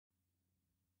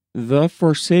The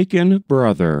Forsaken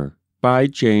Brother by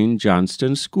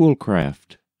Johnston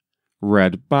Schoolcraft.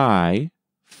 Read by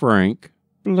Frank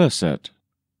Blissett.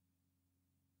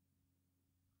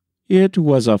 It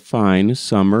was a fine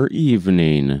summer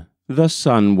evening. The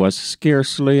sun was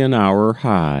scarcely an hour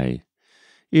high.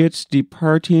 Its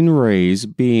departing rays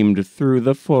beamed through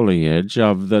the foliage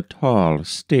of the tall,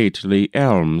 stately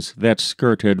elms that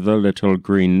skirted the little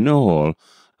green knoll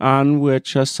on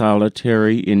which a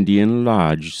solitary Indian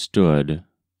lodge stood.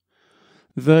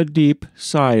 The deep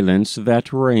silence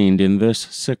that reigned in this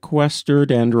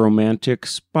sequestered and romantic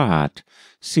spot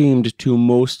seemed to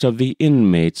most of the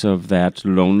inmates of that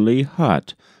lonely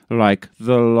hut like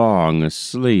the long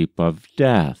sleep of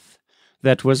death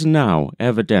that was now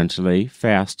evidently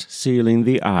fast sealing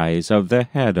the eyes of the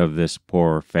head of this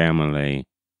poor family.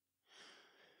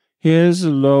 His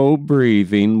low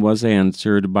breathing was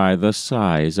answered by the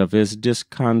sighs of his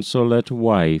disconsolate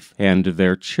wife and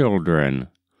their children.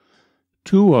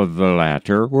 Two of the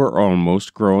latter were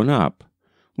almost grown up.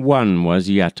 One was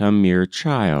yet a mere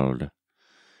child.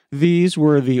 These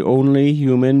were the only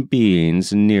human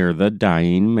beings near the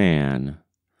dying man.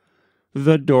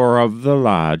 The door of the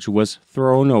lodge was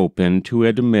thrown open to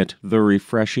admit the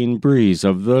refreshing breeze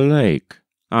of the lake,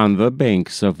 on the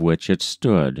banks of which it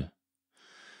stood.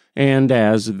 And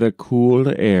as the cool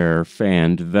air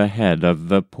fanned the head of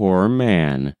the poor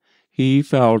man, he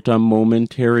felt a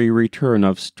momentary return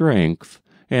of strength,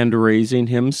 and raising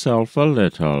himself a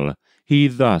little, he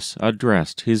thus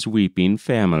addressed his weeping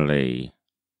family.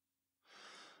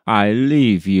 "I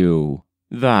leave you,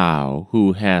 thou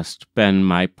who hast been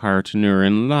my partner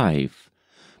in life,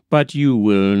 but you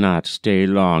will not stay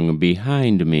long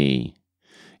behind me.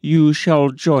 You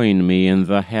shall join me in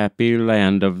the happy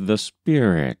land of the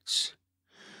spirits.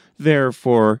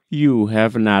 Therefore you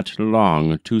have not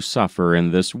long to suffer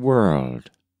in this world.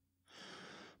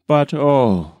 But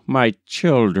oh, my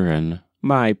children,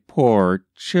 my poor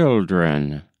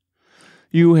children,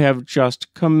 you have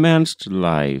just commenced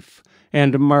life,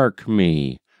 and mark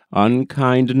me,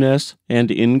 unkindness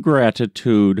and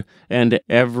ingratitude and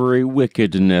every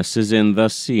wickedness is in the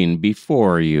scene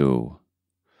before you.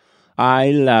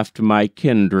 I left my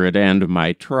kindred and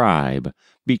my tribe,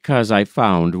 because I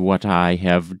found what I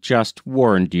have just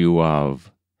warned you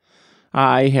of.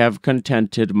 I have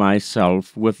contented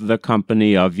myself with the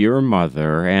company of your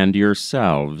mother and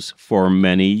yourselves for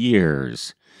many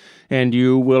years, and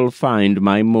you will find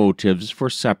my motives for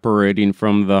separating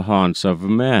from the haunts of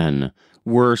men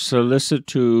were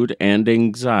solicitude and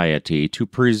anxiety to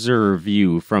preserve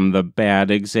you from the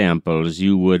bad examples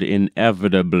you would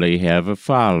inevitably have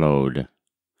followed.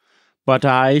 But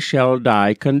I shall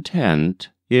die content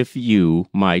if you,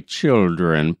 my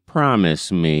children,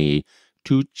 promise me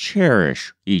to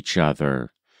cherish each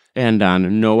other, and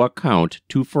on no account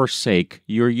to forsake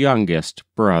your youngest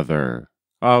brother.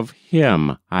 Of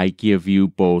him I give you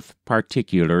both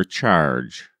particular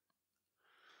charge."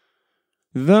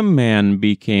 The man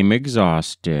became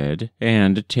exhausted,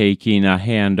 and taking a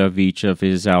hand of each of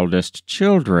his eldest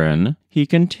children, he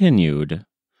continued,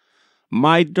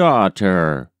 "My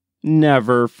daughter,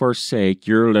 never forsake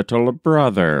your little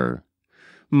brother.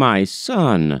 My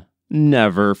son,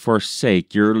 never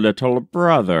forsake your little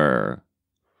brother."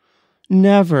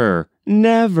 "Never,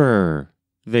 never,"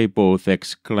 they both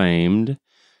exclaimed.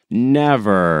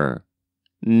 "Never,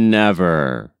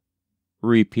 never,"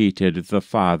 repeated the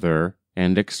father,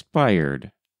 and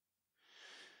expired.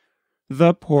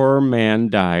 The poor man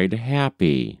died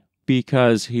happy,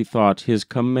 because he thought his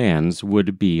commands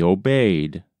would be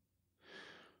obeyed.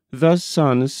 The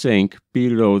sun sank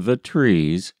below the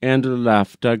trees and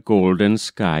left a golden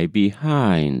sky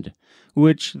behind,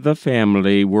 which the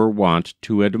family were wont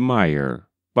to admire,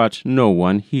 but no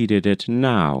one heeded it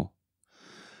now.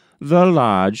 The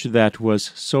lodge that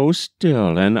was so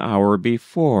still an hour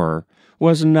before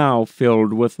was now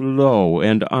filled with low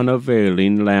and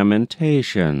unavailing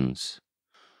lamentations.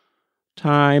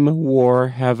 Time wore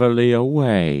heavily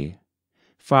away.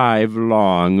 5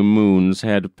 long moons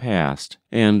had passed,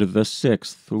 and the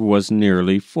 6th was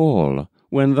nearly full,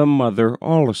 when the mother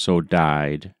also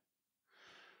died.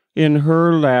 In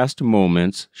her last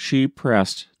moments she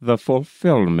pressed the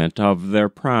fulfillment of their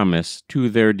promise to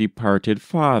their departed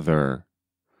father.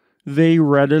 They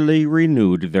readily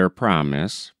renewed their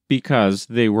promise, because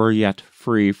they were yet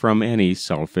free from any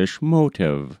selfish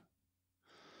motive.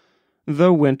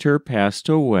 The winter passed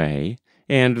away,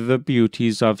 and the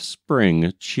beauties of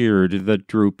spring cheered the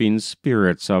drooping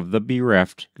spirits of the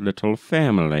bereft little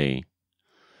family.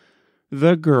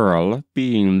 The girl,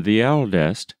 being the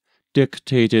eldest,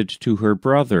 dictated to her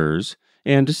brothers,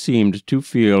 and seemed to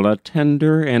feel a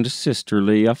tender and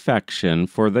sisterly affection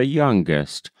for the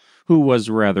youngest, who was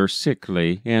rather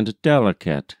sickly and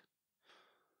delicate.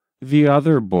 The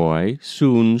other boy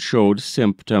soon showed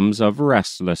symptoms of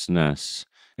restlessness,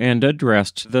 and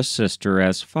addressed the sister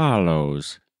as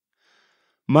follows: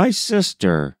 "My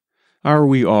sister, are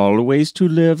we always to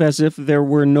live as if there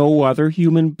were no other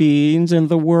human beings in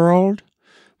the world?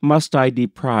 Must I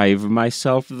deprive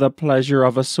myself the pleasure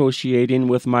of associating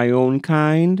with my own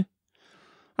kind?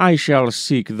 I shall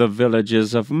seek the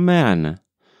villages of men.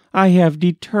 I have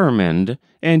determined,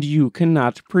 and you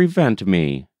cannot prevent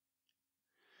me."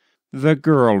 The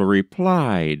girl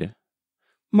replied,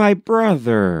 "My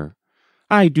brother,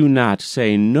 I do not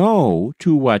say no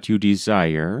to what you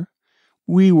desire.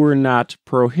 We were not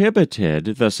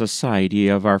prohibited the society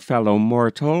of our fellow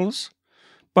mortals,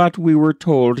 but we were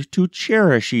told to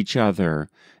cherish each other,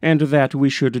 and that we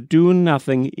should do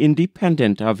nothing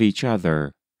independent of each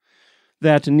other,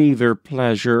 that neither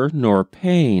pleasure nor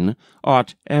pain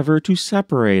ought ever to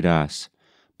separate us,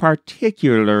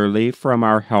 particularly from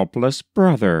our helpless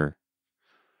brother.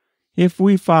 If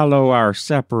we follow our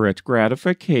separate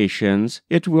gratifications,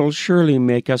 it will surely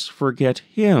make us forget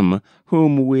him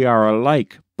whom we are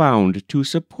alike bound to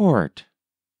support."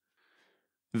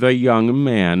 The young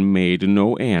man made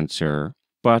no answer,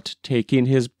 but taking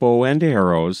his bow and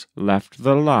arrows, left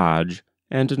the lodge,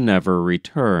 and never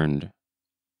returned.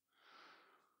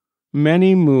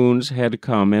 Many moons had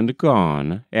come and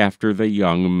gone after the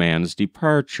young man's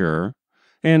departure,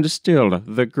 and still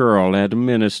the girl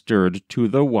administered to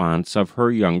the wants of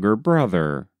her younger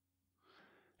brother.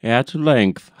 At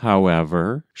length,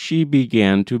 however, she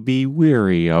began to be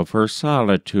weary of her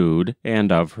solitude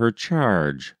and of her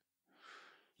charge.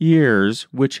 Years,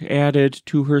 which added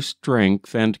to her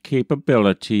strength and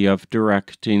capability of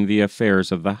directing the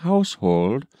affairs of the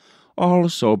household,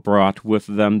 also brought with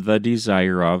them the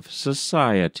desire of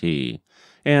society,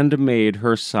 and made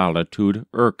her solitude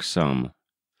irksome.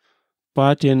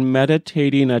 But in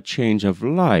meditating a change of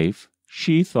life,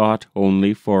 she thought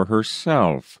only for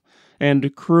herself,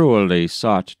 and cruelly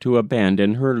sought to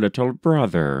abandon her little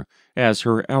brother, as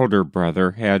her elder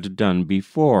brother had done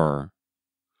before.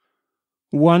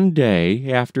 One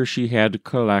day, after she had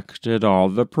collected all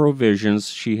the provisions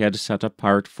she had set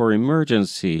apart for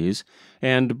emergencies,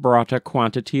 and brought a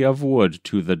quantity of wood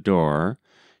to the door,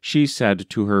 she said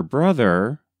to her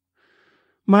brother,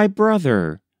 "My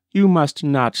brother, you must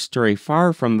not stray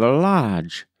far from the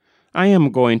lodge. I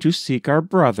am going to seek our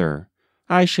brother.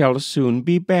 I shall soon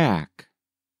be back."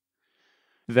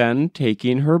 Then,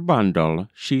 taking her bundle,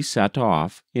 she set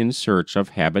off in search of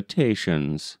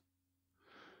habitations.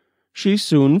 She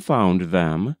soon found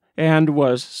them, and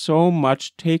was so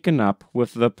much taken up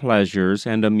with the pleasures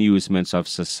and amusements of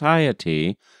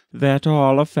society that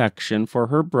all affection for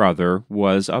her brother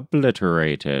was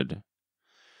obliterated.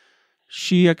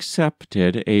 She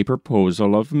accepted a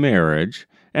proposal of marriage,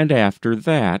 and after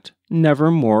that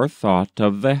never more thought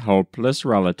of the helpless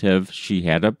relative she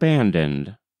had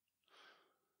abandoned.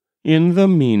 In the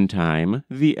meantime,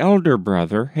 the elder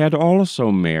brother had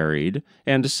also married,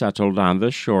 and settled on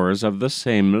the shores of the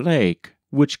same lake,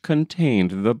 which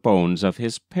contained the bones of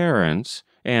his parents,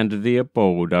 and the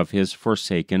abode of his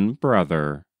forsaken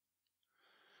brother.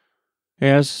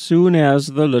 As soon as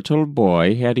the little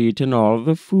boy had eaten all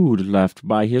the food left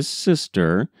by his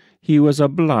sister, he was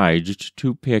obliged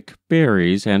to pick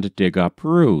berries and dig up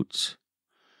roots.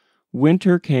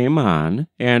 Winter came on,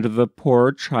 and the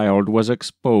poor child was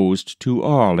exposed to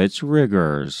all its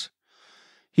rigors.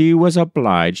 He was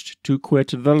obliged to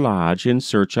quit the lodge in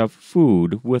search of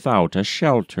food without a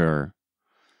shelter.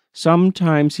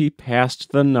 Sometimes he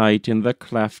passed the night in the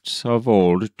clefts of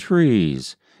old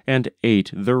trees, and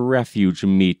ate the refuge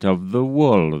meat of the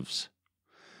wolves.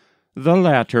 The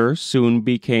latter soon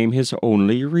became his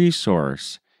only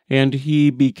resource, and he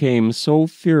became so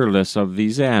fearless of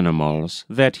these animals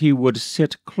that he would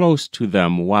sit close to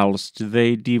them whilst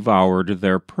they devoured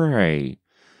their prey,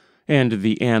 and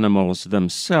the animals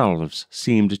themselves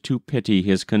seemed to pity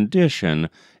his condition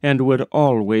and would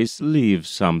always leave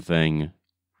something.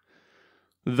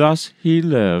 Thus he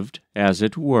lived, as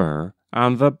it were,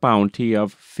 on the bounty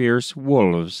of fierce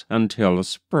wolves until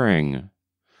spring.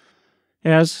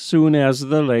 As soon as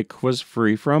the lake was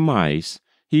free from ice,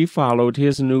 he followed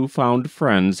his new-found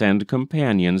friends and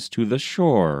companions to the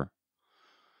shore.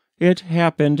 It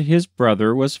happened his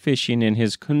brother was fishing in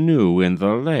his canoe in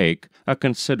the lake, a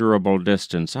considerable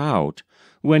distance out,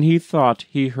 when he thought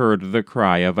he heard the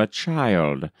cry of a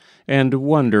child, and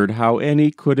wondered how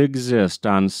any could exist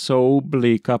on so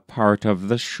bleak a part of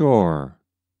the shore.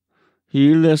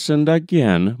 He listened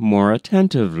again more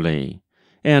attentively,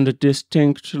 and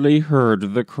distinctly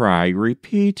heard the cry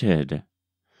repeated.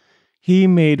 He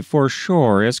made for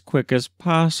shore as quick as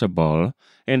possible,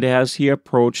 and as he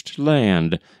approached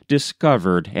land,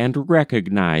 discovered and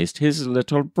recognized his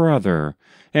little brother,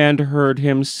 and heard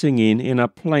him singing in a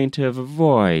plaintive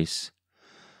voice,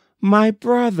 "My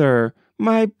brother,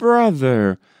 my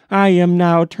brother, I am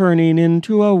now turning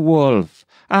into a wolf.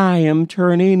 I am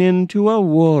turning into a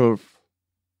wolf."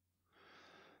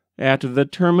 At the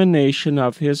termination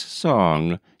of his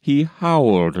song, he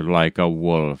howled like a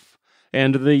wolf,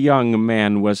 and the young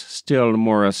man was still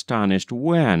more astonished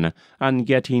when, on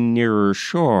getting nearer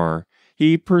shore,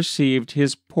 he perceived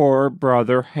his poor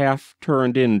brother half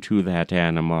turned into that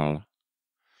animal.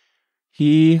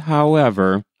 He,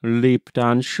 however, leaped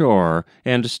on shore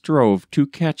and strove to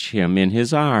catch him in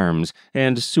his arms,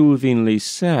 and soothingly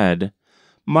said,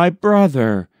 my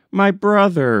brother,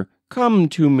 come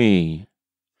to me."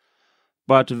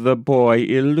 But the boy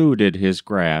eluded his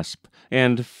grasp,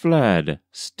 and fled,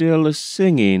 still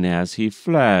singing as he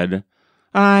fled,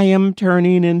 "I am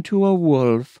turning into a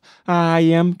wolf, I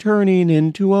am turning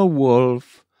into a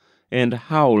wolf," and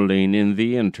howling in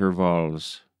the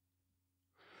intervals.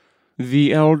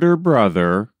 The elder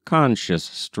brother,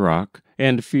 conscience-struck,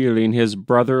 and feeling his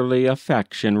brotherly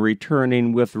affection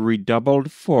returning with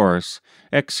redoubled force,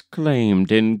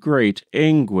 exclaimed in great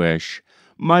anguish,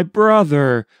 my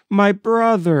brother,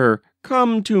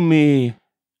 come to me."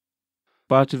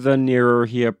 But the nearer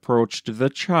he approached the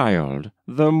child,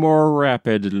 the more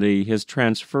rapidly his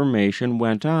transformation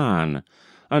went on,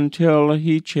 until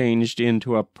he changed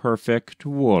into a perfect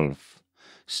wolf,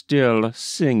 still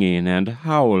singing and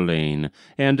howling,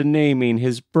 and naming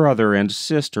his brother and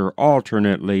sister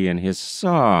alternately in his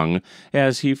song,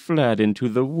 as he fled into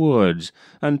the woods,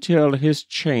 until his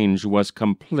change was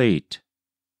complete.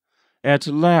 At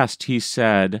last he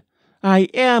said, "I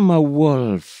am a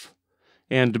wolf,"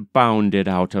 and bounded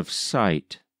out of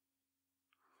sight.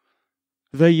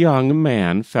 The young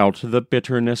man felt the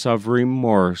bitterness of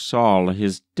remorse all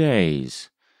his days,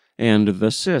 and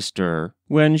the sister,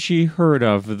 when she heard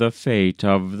of the fate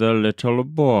of the little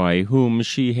boy whom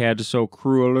she had so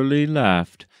cruelly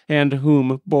left, and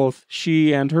whom both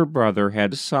she and her brother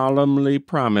had solemnly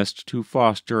promised to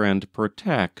foster and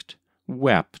protect,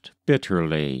 wept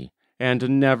bitterly,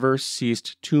 and never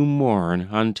ceased to mourn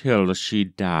until she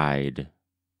died.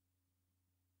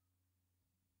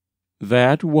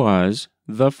 That was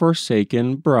The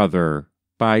Forsaken Brother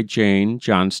by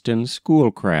Johnston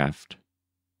Schoolcraft.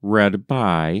 Read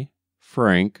by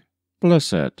Frank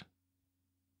Blissett.